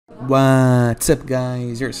What's up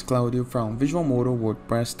guys, here's Claudio from Visualmodo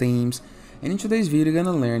WordPress Themes, and in today's video you're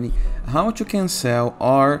gonna learn how to cancel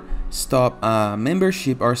or stop a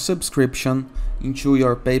membership or subscription into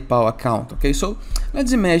your PayPal account. Okay, so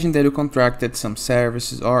let's imagine that you contracted some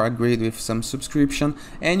services or agreed with some subscription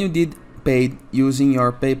and you did paid using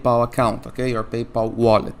your PayPal account, okay, your PayPal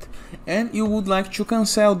wallet, and you would like to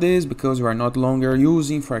cancel this because you are not longer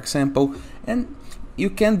using, for example, and you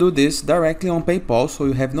can do this directly on PayPal, so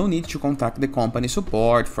you have no need to contact the company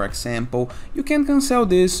support, for example. You can cancel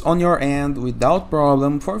this on your end without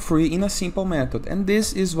problem for free in a simple method, and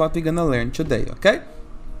this is what we're gonna learn today, okay?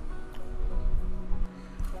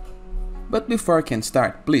 But before I can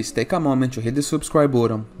start, please take a moment to hit the subscribe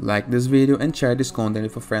button, like this video and share this content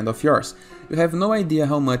with a friend of yours. You have no idea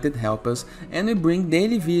how much it helps us, and we bring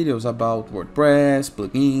daily videos about WordPress,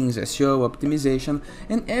 plugins, SEO, optimization,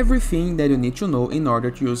 and everything that you need to know in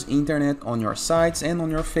order to use internet on your sites and on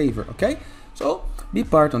your favor, okay? So be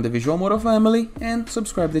part of the Visualmodo family and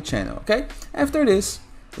subscribe the channel, okay? After this,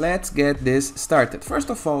 let's get this started. First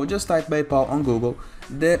of all, just type PayPal on Google.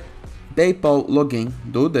 The PayPal login,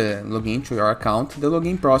 do the login to your account. The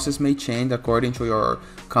login process may change according to your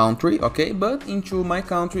country, okay, but into my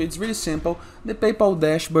country it's really simple. The PayPal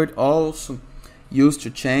dashboard also used to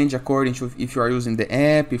change according to if you are using the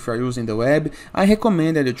app, if you are using the web. I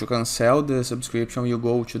recommend that you cancel the subscription, you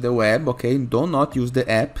go to the web, okay, do not use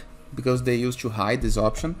the app because they used to hide this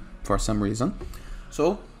option for some reason.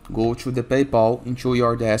 So go to the PayPal into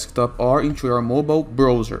your desktop or into your mobile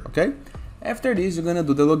browser, okay. After this, you're gonna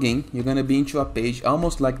do the login. You're gonna be into a page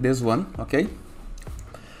almost like this one, okay?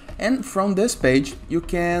 And from this page, you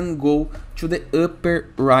can go to the upper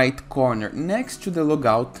right corner. Next to the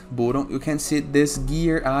logout button, you can see this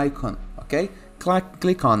gear icon, okay?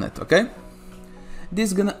 Click on it, okay? This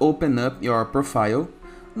is gonna open up your profile.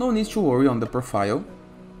 No need to worry on the profile.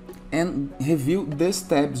 And review these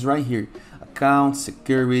tabs right here. Account,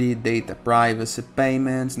 security, data privacy,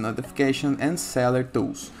 payments, notification, and seller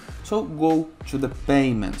tools. So go to the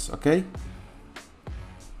payments, okay?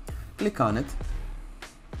 Click on it.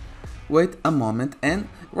 Wait a moment, and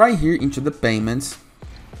right here into the payments,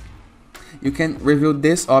 you can review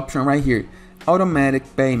this option right here,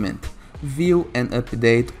 automatic payment. View and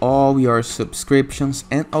update all your subscriptions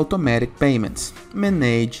and automatic payments.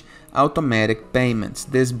 Manage automatic payments.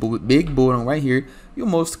 This big button right here, you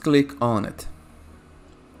must click on it.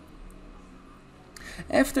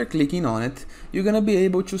 After clicking on it, you're gonna be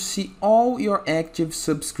able to see all your active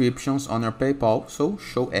subscriptions on your PayPal. So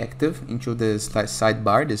show active into this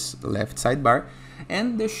sidebar, this left sidebar,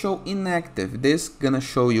 and the show inactive. This gonna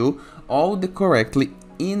show you all the correctly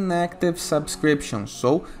inactive subscriptions.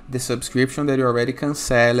 So the subscription that you already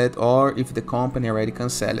canceled, or if the company already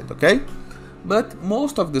canceled it, okay? But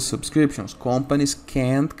most of the subscriptions companies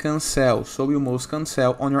can't cancel, so you must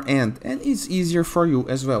cancel on your end, and it's easier for you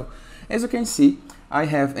as well. As you can see, I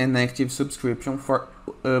have an active subscription for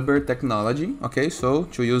Uber Technology, okay, so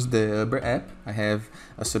to use the Uber app, I have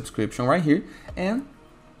a subscription right here, and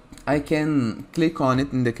I can click on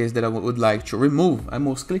it in the case that I would like to remove. I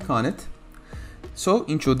must click on it. So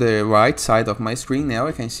into the right side of my screen now,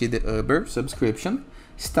 I can see the Uber subscription,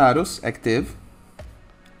 status active,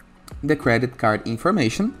 the credit card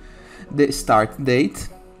information, the start date,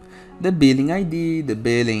 the billing ID, the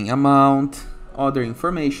billing amount, other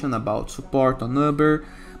information about support on Uber.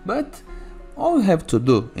 But all you have to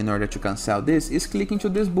do in order to cancel this is click into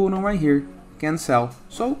this button right here, cancel.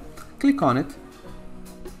 So click on it.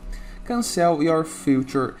 Cancel your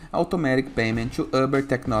future automatic payment to Uber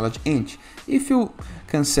Technology Inc. If you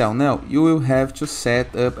cancel now, you will have to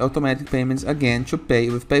set up automatic payments again to pay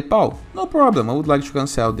with PayPal. No problem, I would like to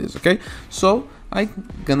cancel this, okay? So I'm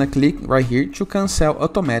gonna click right here to cancel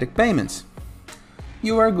automatic payments.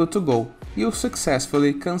 You are good to go. You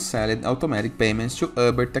successfully canceled automatic payments to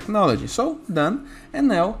Uber Technology. So done. And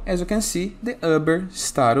now, as you can see, the Uber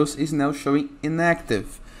status is now showing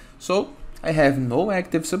inactive. So I have no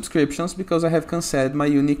active subscriptions because I have canceled my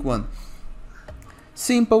unique one.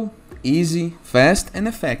 Simple, easy, fast, and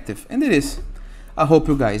effective. And it is. I hope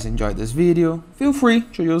you guys enjoyed this video. Feel free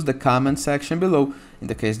to use the comment section below in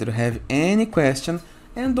the case that you have any question.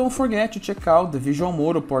 And don't forget to check out the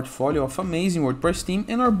Visualmodo portfolio of amazing WordPress theme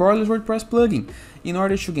and our Borderless WordPress plugin in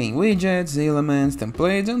order to gain widgets, elements,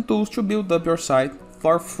 templates, and tools to build up your site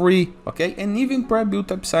for free, okay? And even pre-built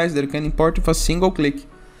websites that you can import with a single click.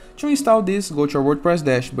 To install this, go to your WordPress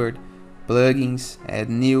dashboard, plugins, add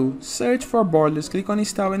new, search for Borderless, click on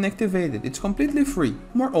install and activate it. It's completely free.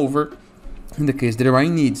 Moreover, in the case that you are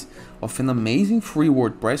in need of an amazing free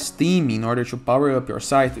WordPress theme in order to power up your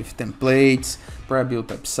site with templates, pre-built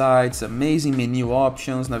websites, amazing menu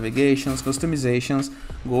options, navigations, customizations,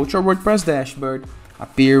 go to our WordPress dashboard,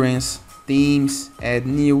 appearance, themes, add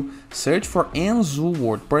new, search for Anzu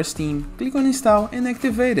WordPress theme, click on install and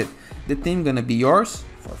activate it. The theme gonna be yours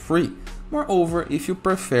for free. Moreover, if you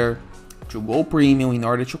prefer to go premium in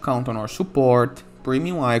order to count on our support,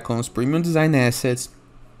 premium icons, premium design assets,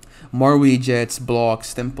 more widgets,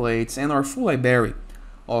 blocks, templates, and our full library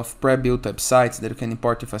of pre-built websites that you can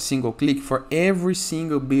import with a single click for every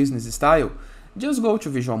single business style, just go to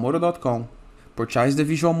visualmodo.com, purchase the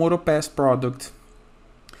Visualmodo Pass product,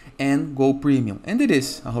 and go premium. And it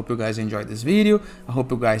is. I hope you guys enjoyed this video. I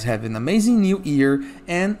hope you guys have an amazing new year,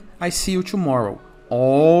 and I see you tomorrow.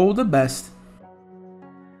 All the best.